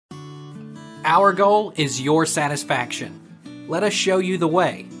Our goal is your satisfaction. Let us show you the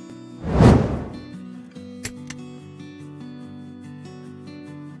way.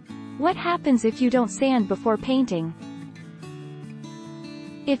 What happens if you don't sand before painting?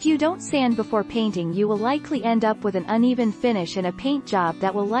 If you don't sand before painting, you will likely end up with an uneven finish and a paint job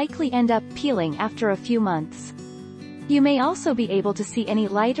that will likely end up peeling after a few months. You may also be able to see any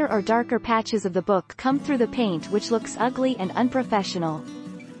lighter or darker patches of the book come through the paint, which looks ugly and unprofessional.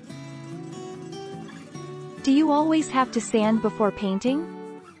 Do you always have to sand before painting?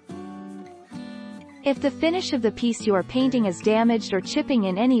 If the finish of the piece you are painting is damaged or chipping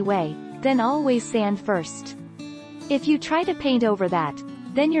in any way, then always sand first. If you try to paint over that,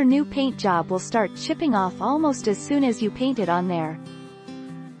 then your new paint job will start chipping off almost as soon as you paint it on there.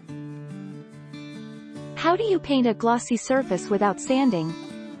 How do you paint a glossy surface without sanding?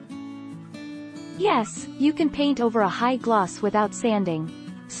 Yes, you can paint over a high gloss without sanding.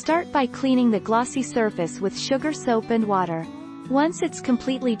 Start by cleaning the glossy surface with sugar, soap and water. Once it's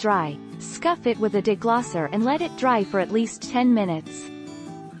completely dry, scuff it with a deglosser and let it dry for at least 10 minutes.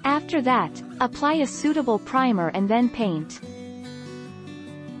 After that, apply a suitable primer and then paint.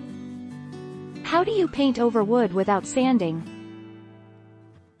 How do you paint over wood without sanding?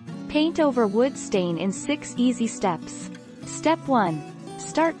 Paint over wood stain in 6 easy steps. Step 1.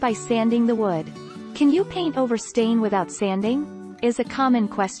 Start by sanding the wood. Can you paint over stain without sanding? Is a common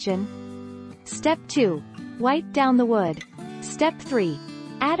question. Step 2. Wipe down the wood. Step 3.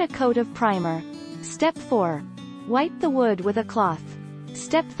 Add a coat of primer. Step 4. Wipe the wood with a cloth.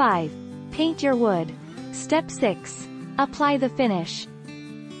 Step 5. Paint your wood. Step 6. Apply the finish.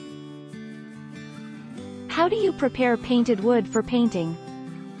 How do you prepare painted wood for painting?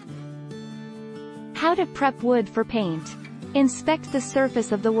 How to prep wood for paint. Inspect the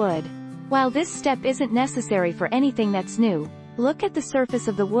surface of the wood. While this step isn't necessary for anything that's new, look at the surface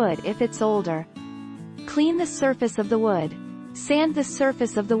of the wood if it's older. Clean the surface of the wood. Sand the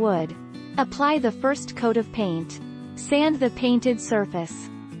surface of the wood. Apply the first coat of paint. Sand the painted surface.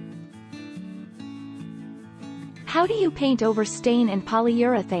 How do you paint over stain and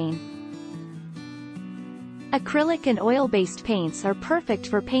polyurethane? Acrylic and oil-based paints are perfect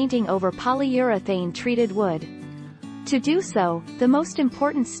for painting over polyurethane-treated wood. To do so, the most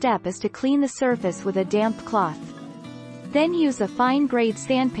important step is to clean the surface with a damp cloth. Then use a fine-grade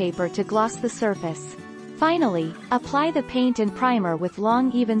sandpaper to gloss the surface. Finally, apply the paint and primer with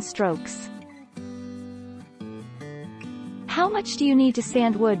long, even strokes. How much do you need to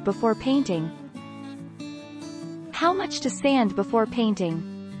sand wood before painting? How much to sand before painting?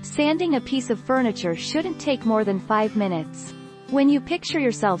 Sanding a piece of furniture shouldn't take more than 5 minutes. When you picture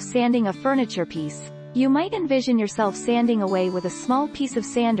yourself sanding a furniture piece, you might envision yourself sanding away with a small piece of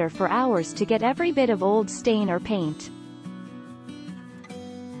sander for hours to get every bit of old stain or paint.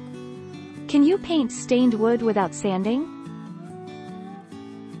 Can you paint stained wood without sanding?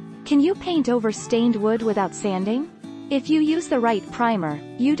 Can you paint over stained wood without sanding? If you use the right primer,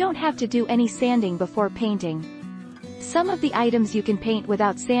 you don't have to do any sanding before painting. Some of the items you can paint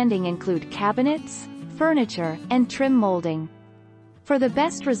without sanding include cabinets, furniture, and trim molding. For the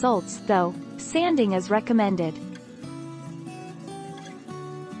best results, though, sanding is recommended.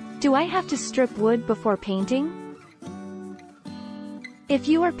 Do I have to strip wood before painting? If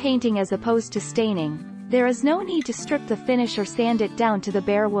you are painting as opposed to staining, there is no need to strip the finish or sand it down to the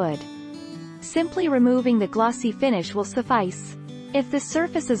bare wood. Simply removing the glossy finish will suffice. If the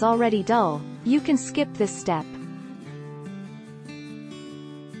surface is already dull, you can skip this step.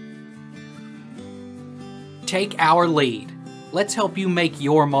 Take our lead. Let's help you make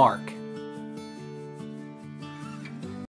your mark.